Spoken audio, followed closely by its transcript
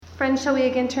Friends, shall we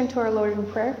again turn to our Lord in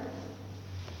prayer?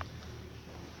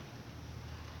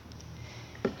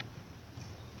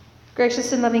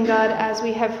 Gracious and loving God, as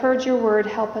we have heard your word,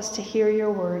 help us to hear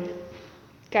your word.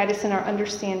 Guide us in our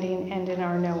understanding and in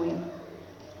our knowing.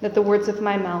 Let the words of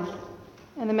my mouth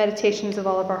and the meditations of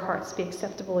all of our hearts be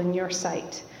acceptable in your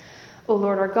sight. O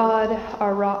Lord, our God,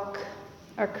 our rock,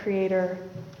 our creator,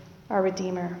 our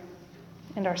redeemer,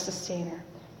 and our sustainer.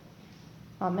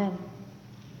 Amen.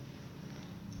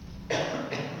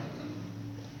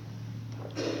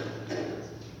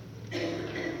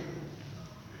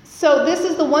 So this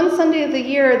is the one Sunday of the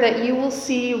year that you will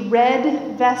see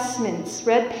red vestments,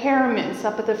 red paraments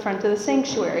up at the front of the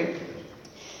sanctuary.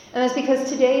 And that's because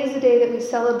today is the day that we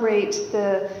celebrate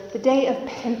the day of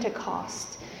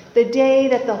Pentecost, the day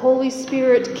that the Holy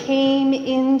Spirit came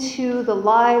into the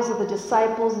lives of the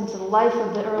disciples, into the life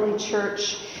of the early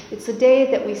church. It's the day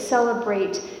that we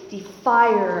celebrate the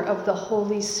fire of the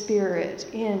Holy Spirit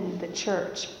in the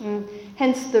church. And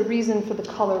hence the reason for the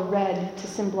color red, to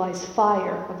symbolize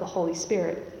fire of the Holy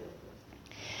Spirit.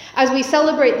 As we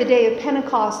celebrate the day of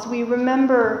Pentecost, we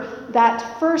remember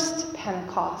that first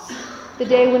Pentecost, the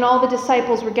day when all the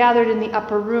disciples were gathered in the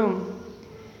upper room.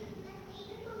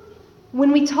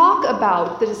 When we talk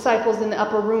about the disciples in the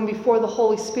upper room before the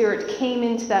Holy Spirit came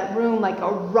into that room like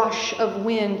a rush of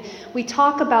wind, we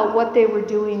talk about what they were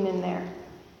doing in there.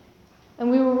 And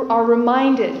we are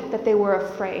reminded that they were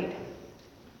afraid.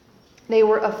 They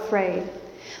were afraid.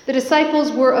 The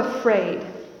disciples were afraid.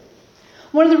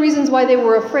 One of the reasons why they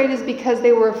were afraid is because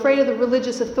they were afraid of the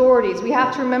religious authorities. We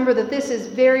have to remember that this is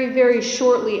very, very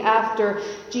shortly after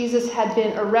Jesus had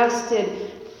been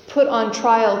arrested, put on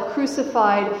trial,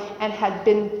 crucified, and had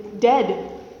been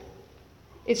dead.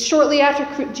 It's shortly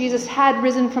after Jesus had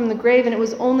risen from the grave, and it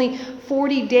was only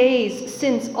 40 days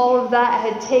since all of that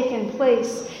had taken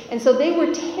place. And so they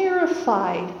were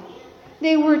terrified.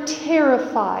 They were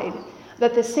terrified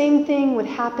that the same thing would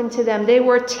happen to them. They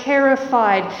were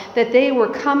terrified that they were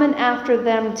coming after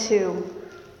them too.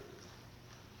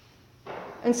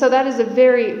 And so that is a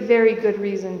very, very good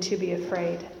reason to be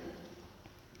afraid.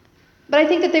 But I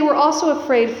think that they were also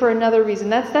afraid for another reason.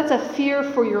 That's a fear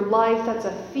for your life. That's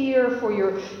a fear for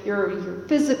your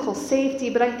physical safety.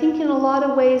 But I think in a lot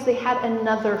of ways they had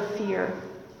another fear.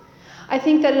 I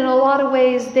think that in a lot of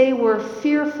ways they were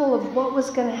fearful of what was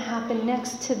going to happen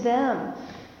next to them.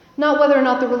 Not whether or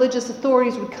not the religious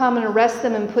authorities would come and arrest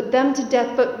them and put them to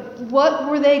death, but what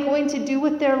were they going to do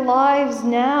with their lives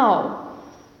now?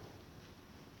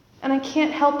 And I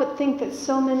can't help but think that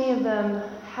so many of them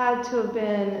had to have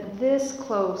been this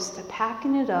close to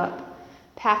packing it up,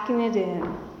 packing it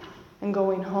in, and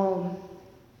going home.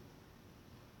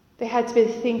 They had to be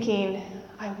thinking,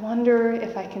 I wonder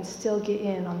if I can still get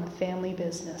in on the family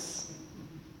business.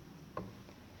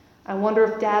 I wonder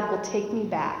if Dad will take me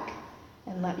back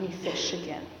and let me fish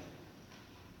again.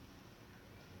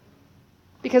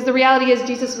 Because the reality is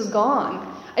Jesus was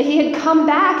gone. He had come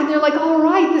back and they're like, all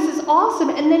right, this is awesome.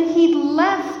 And then he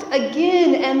left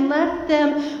again and left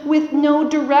them with no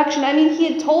direction. I mean,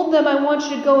 he had told them, I want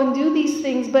you to go and do these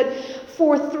things. But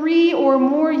for 3 or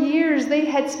more years, they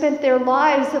had spent their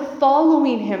lives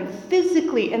following him,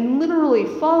 physically and literally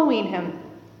following him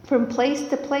from place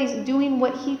to place, doing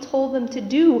what he told them to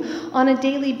do on a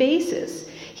daily basis.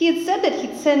 He had said that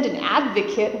he'd send an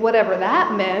advocate, whatever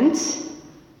that meant.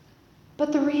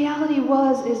 But the reality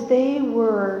is they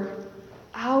were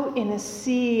out in a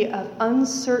sea of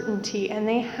uncertainty, and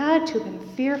they had to have been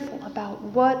fearful about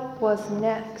what was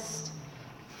next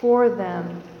for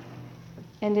them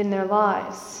and in their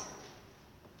lives.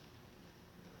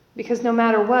 Because no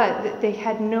matter what, they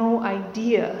had no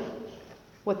idea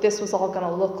what this was all going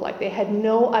to look like. They had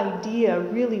no idea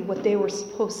really what they were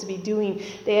supposed to be doing.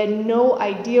 They had no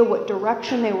idea what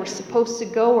direction they were supposed to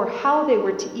go or how they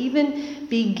were to even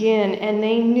begin. And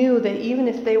they knew that even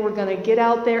if they were going to get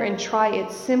out there and try,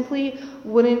 it simply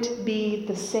wouldn't be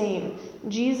the same.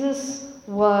 Jesus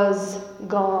was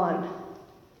gone.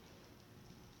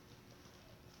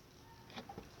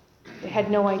 They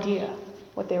had no idea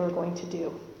what they were going to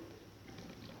do.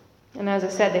 And as I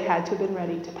said, they had to have been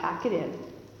ready to pack it in,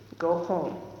 go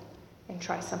home, and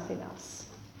try something else.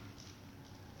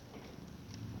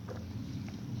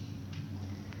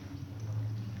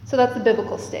 So that's the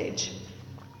biblical stage.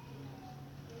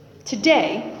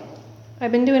 Today,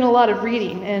 I've been doing a lot of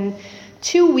reading, and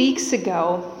 2 weeks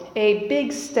ago, a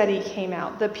big study came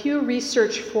out. The Pew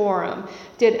Research Forum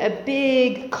did a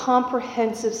big,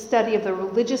 comprehensive study of the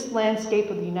religious landscape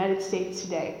of the United States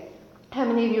today. How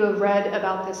many of you have read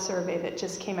about this survey that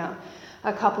just came out?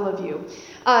 A couple of you.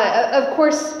 Of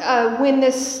course, when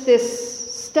this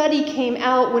study came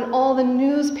out, when all the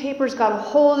newspapers got a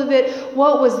hold of it,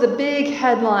 what was the big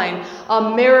headline?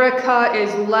 America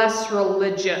is less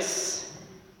religious.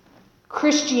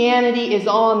 Christianity is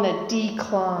on the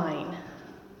decline.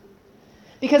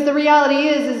 Because the reality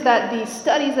is that the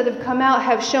studies that have come out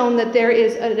have shown that there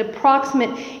is an approximate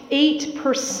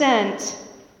 8%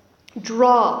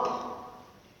 drop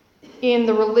in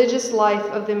the religious life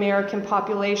of the American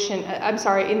population.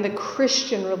 In the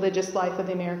Christian religious life of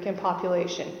the American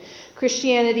population.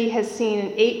 Christianity has seen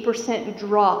an 8%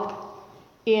 drop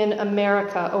in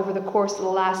America over the course of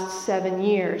the last 7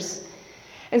 years.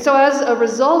 And so as a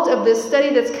result of this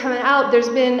study that's coming out, there's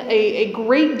been a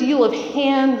great deal of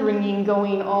hand-wringing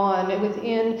going on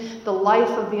within the life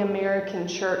of the American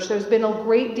church. There's been a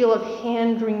great deal of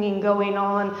hand-wringing going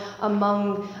on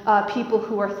among people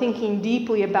who are thinking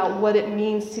deeply about what it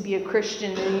means to be a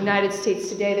Christian in the United States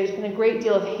today. There's been a great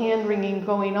deal of hand-wringing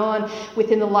going on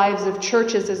within the lives of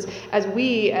churches as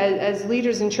we, as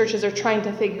leaders in churches, are trying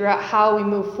to figure out how we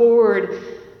move forward.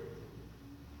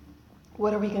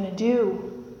 What are we going to do?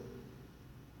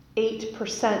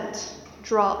 8%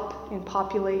 drop in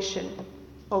population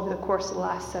over the course of the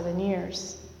last 7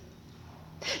 years.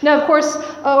 Now, of course,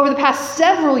 over the past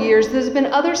several years, there's been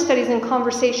other studies and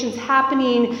conversations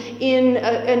happening in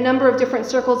a number of different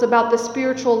circles about the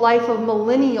spiritual life of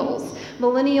millennials.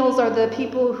 Millennials are the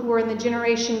people who are in the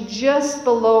generation just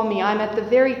below me. I'm at the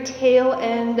very tail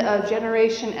end of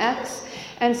Generation X.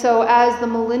 And so as the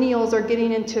millennials are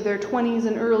getting into their 20s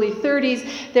and early 30s,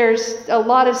 there's a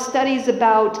lot of studies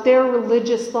about their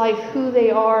religious life, who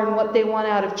they are and what they want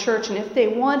out of church, and if they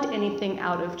want anything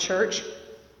out of church.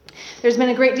 There's been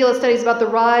a great deal of studies about the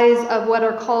rise of what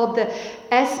are called the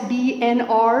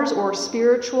SBNRs, or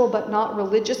spiritual but not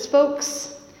religious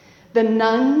folks, the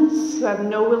nuns who have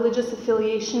no religious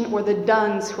affiliation, or the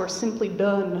duns who are simply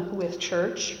done with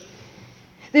church.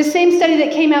 This same study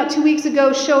that came out 2 weeks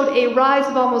ago showed a rise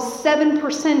of almost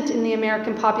 7% in the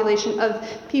American population of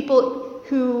people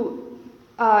who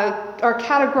are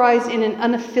categorized in an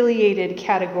unaffiliated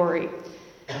category,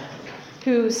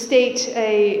 who state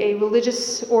a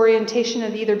religious orientation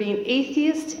of either being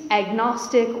atheist,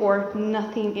 agnostic, or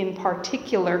nothing in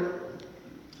particular.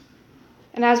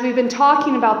 And as we've been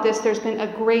talking about this, there's been a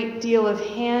great deal of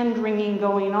hand-wringing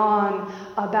going on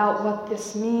about what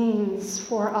this means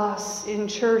for us in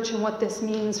church and what this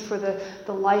means for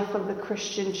the life of the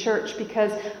Christian church,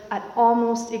 because at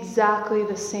almost exactly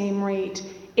the same rate,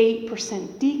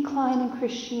 8% decline in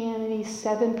Christianity,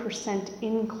 7%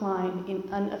 incline in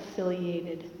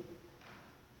unaffiliated.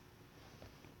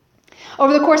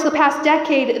 Over the course of the past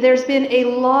decade, there's been a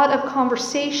lot of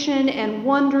conversation and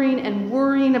wondering and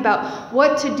worrying about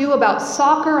what to do about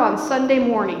soccer on Sunday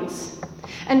mornings.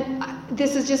 And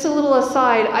this is just a little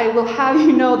aside. I will have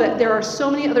you know that there are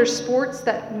so many other sports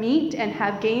that meet and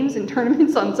have games and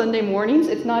tournaments on Sunday mornings.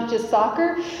 It's not just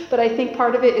soccer, but I think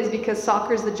part of it is because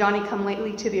soccer is the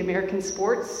Johnny-come-lately to the American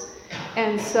sports.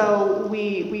 And so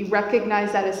we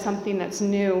recognize that as something that's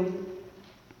new.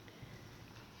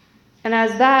 And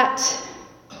as that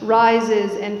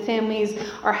rises and families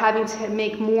are having to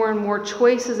make more and more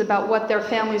choices about what their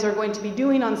families are going to be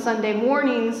doing on Sunday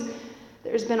mornings,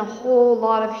 there's been a whole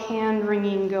lot of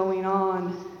hand-wringing going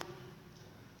on.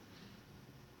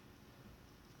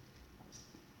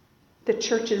 The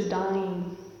church is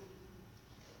dying,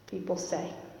 people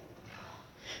say.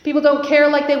 People don't care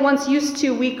like they once used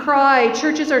to. We cry.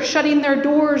 Churches are shutting their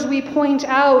doors. We point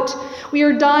out. We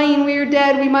are dying. We are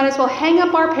dead. We might as well hang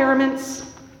up our paraments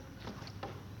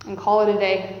and call it a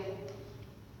day.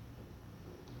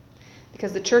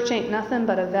 Because the church ain't nothing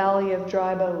but a valley of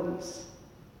dry bones.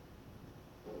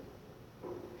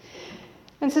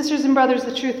 And sisters and brothers,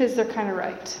 the truth is they're kind of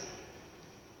right.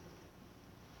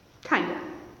 Kind of.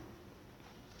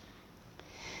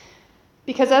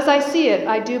 Because as I see it,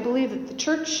 I do believe that the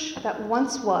church that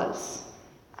once was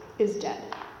is dead.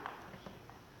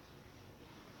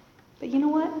 But you know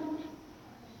what?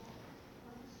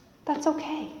 That's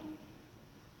okay.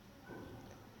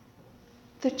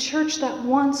 The church that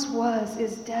once was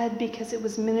is dead because it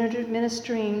was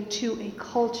ministering to a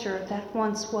culture that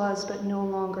once was but no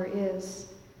longer is.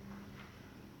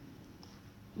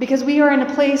 Because we are in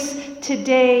a place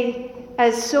today,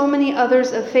 as so many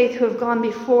others of faith who have gone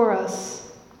before us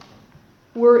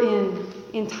were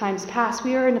in times past.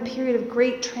 We are in a period of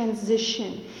great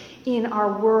transition in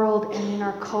our world and in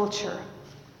our culture.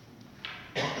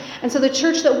 And so the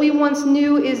church that we once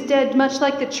knew is dead, much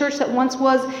like the church that once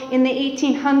was in the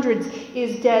 1800s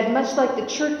is dead, much like the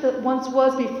church that once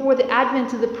was before the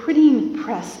advent of the printing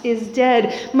press is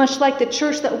dead, much like the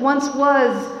church that once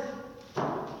was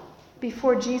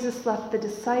before Jesus left the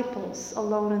disciples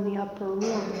alone in the upper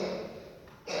room,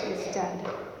 is dead.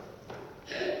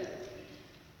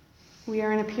 We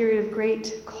are in a period of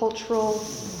great cultural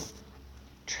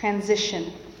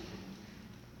transition.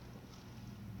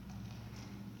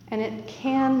 And it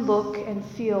can look and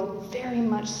feel very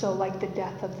much so like the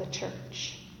death of the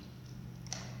church.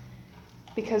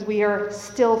 Because we are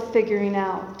still figuring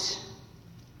out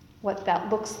what that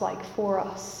looks like for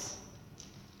us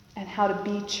and how to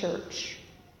be church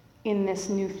in this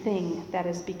new thing that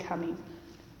is becoming.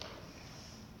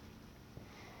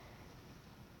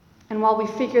 And while we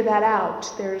figure that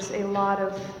out, there's a lot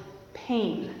of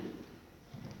pain,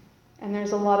 and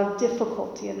there's a lot of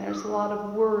difficulty, and there's a lot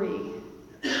of worry.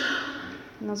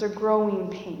 And those are growing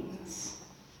pains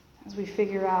as we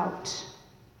figure out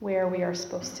where we are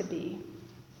supposed to be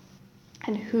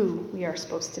and who we are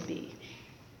supposed to be.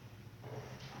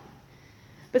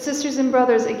 But sisters and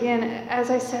brothers, again, as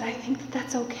I said, I think that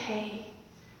that's okay.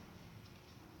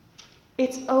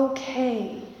 It's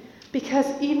okay. Because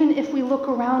even if we look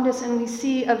around us and we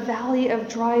see a valley of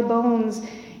dry bones,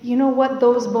 you know what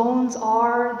those bones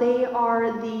are? They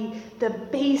are the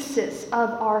basis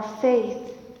of our faith.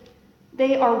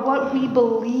 They are what we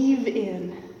believe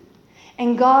in.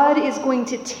 And God is going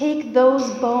to take those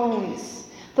bones,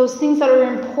 those things that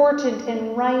are important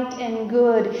and right and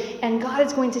good, and God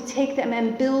is going to take them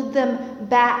and build them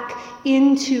back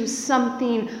into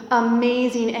something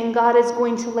amazing. And God is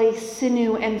going to lay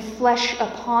sinew and flesh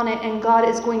upon it, and God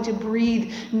is going to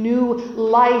breathe new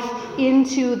life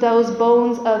into those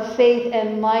bones of faith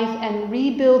and life and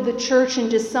rebuild the church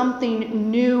into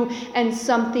something new and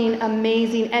something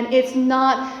amazing. And it's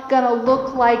not going to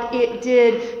look like it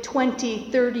did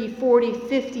 20, 30, 40,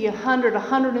 50, 100,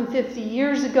 150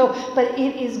 years ago, but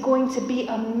it is going to be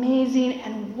amazing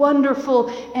and wonderful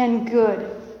and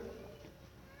good.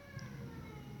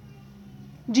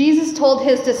 Jesus told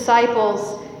his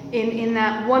disciples in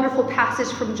that wonderful passage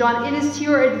from John, "It is to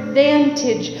your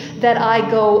advantage that I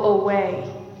go away."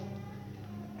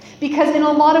 Because in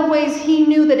a lot of ways he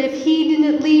knew that if he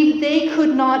didn't leave, they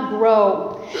could not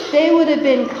grow. They would have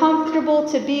been comfortable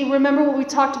to be, remember what we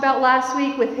talked about last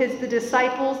week with the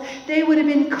disciples? They would have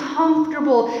been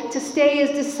comfortable to stay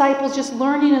as disciples, just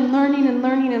learning and learning and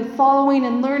learning and following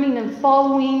and learning and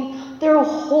following their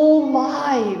whole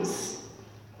lives.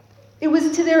 It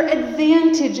was to their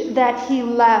advantage that he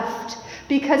left,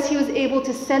 because he was able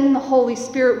to send the Holy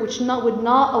Spirit, which would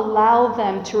not allow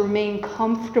them to remain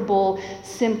comfortable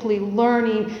simply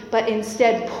learning, but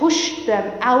instead pushed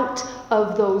them out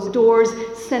of those doors,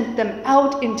 sent them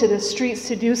out into the streets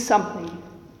to do something,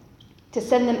 to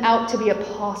send them out to be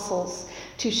apostles,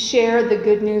 to share the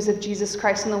good news of Jesus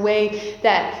Christ in the way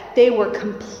that they were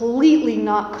completely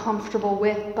not comfortable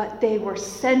with, but they were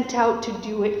sent out to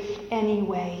do it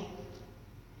anyway.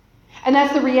 And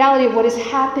that's the reality of what is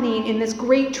happening in this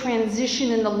great transition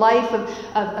in the life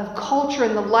of culture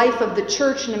and the life of the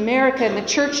church in America and the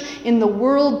church in the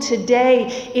world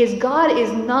today, is God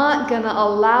is not going to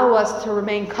allow us to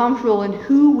remain comfortable in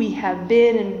who we have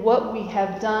been and what we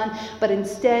have done, but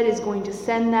instead is going to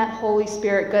send that Holy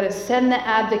Spirit, going to send the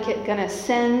advocate, going to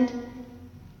send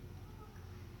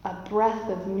a breath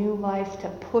of new life to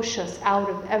push us out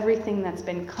of everything that's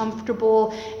been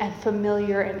comfortable and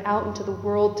familiar and out into the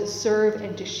world to serve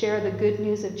and to share the good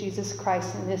news of Jesus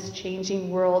Christ in this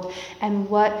changing world. And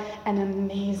what an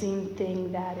amazing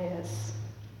thing that is.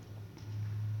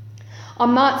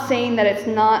 I'm not saying that it's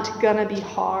not going to be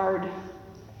hard.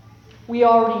 We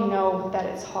already know that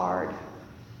it's hard.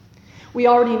 We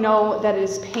already know that it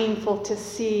is painful to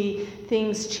see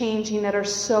things changing that are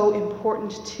so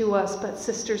important to us. But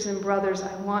sisters and brothers,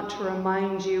 I want to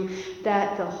remind you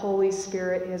that the Holy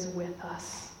Spirit is with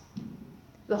us.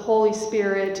 The Holy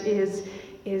Spirit is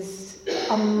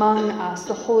among us.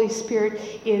 The Holy Spirit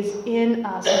is in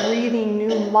us, breathing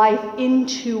new life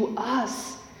into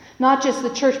us. Not just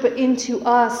the church, but into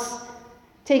us.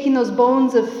 Taking those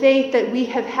bones of faith that we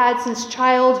have had since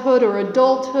childhood or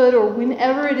adulthood or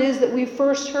whenever it is that we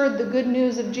first heard the good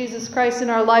news of Jesus Christ in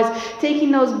our lives,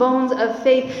 taking those bones of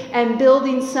faith and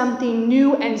building something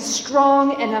new and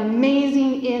strong and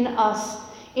amazing in us,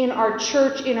 in our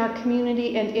church, in our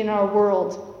community, and in our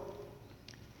world.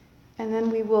 And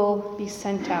then we will be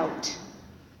sent out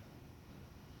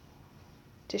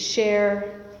to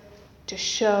share, to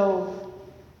show,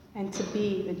 and to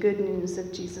be the good news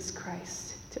of Jesus Christ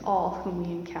to all whom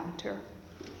we encounter.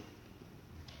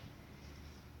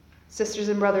 Sisters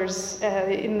and brothers,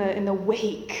 in the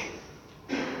wake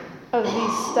of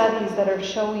these studies that are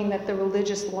showing that the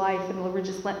religious life and the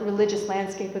religious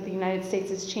landscape of the United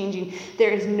States is changing.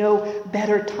 There is no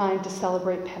better time to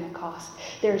celebrate Pentecost.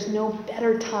 There is no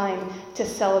better time to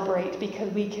celebrate,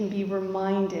 because we can be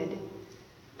reminded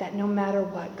that no matter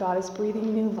what, God is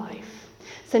breathing new life,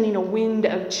 sending a wind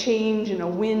of change and a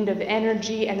wind of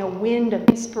energy and a wind of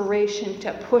inspiration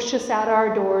to push us out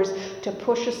our doors, to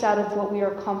push us out of what we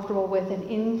are comfortable with and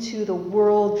into the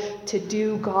world to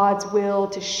do God's will,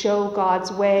 to show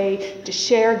God's way, to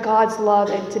share God's love,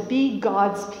 and to be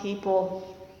God's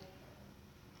people.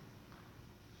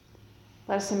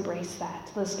 Let us embrace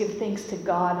that. Let us give thanks to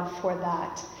God for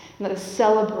that. And let us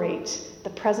celebrate the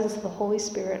presence of the Holy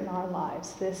Spirit in our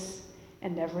lives this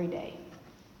and every day.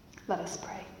 Let us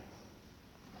pray.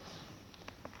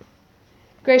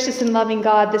 Gracious and loving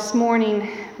God, this morning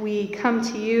we come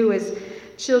to you as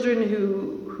children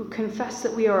who confess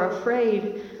that we are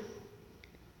afraid.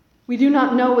 We do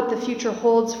not know what the future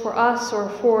holds for us or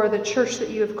for the church that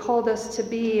you have called us to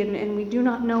be, and we do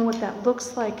not know what that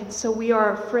looks like, and so we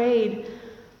are afraid.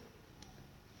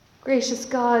 Gracious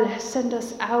God, send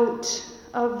us out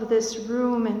of this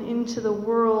room and into the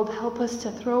world. Help us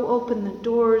to throw open the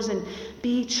doors and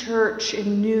be church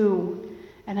in new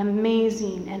and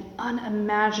amazing and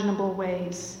unimaginable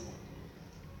ways.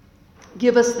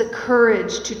 Give us the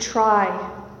courage to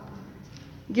try.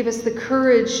 Give us the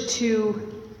courage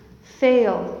to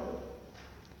fail.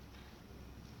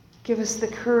 Give us the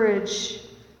courage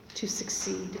to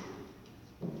succeed.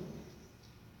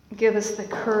 Give us the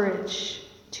courage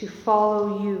to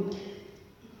follow you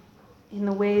in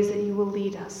the ways that you will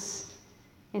lead us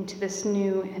into this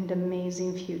new and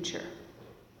amazing future.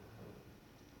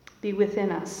 Be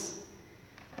within us.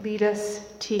 Lead us,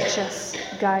 teach us,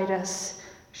 guide us,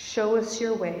 show us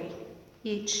your way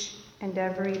each and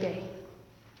every day.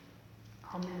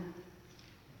 Amen.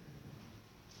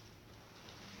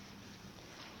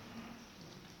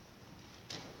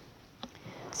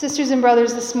 Sisters and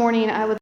brothers, this morning I would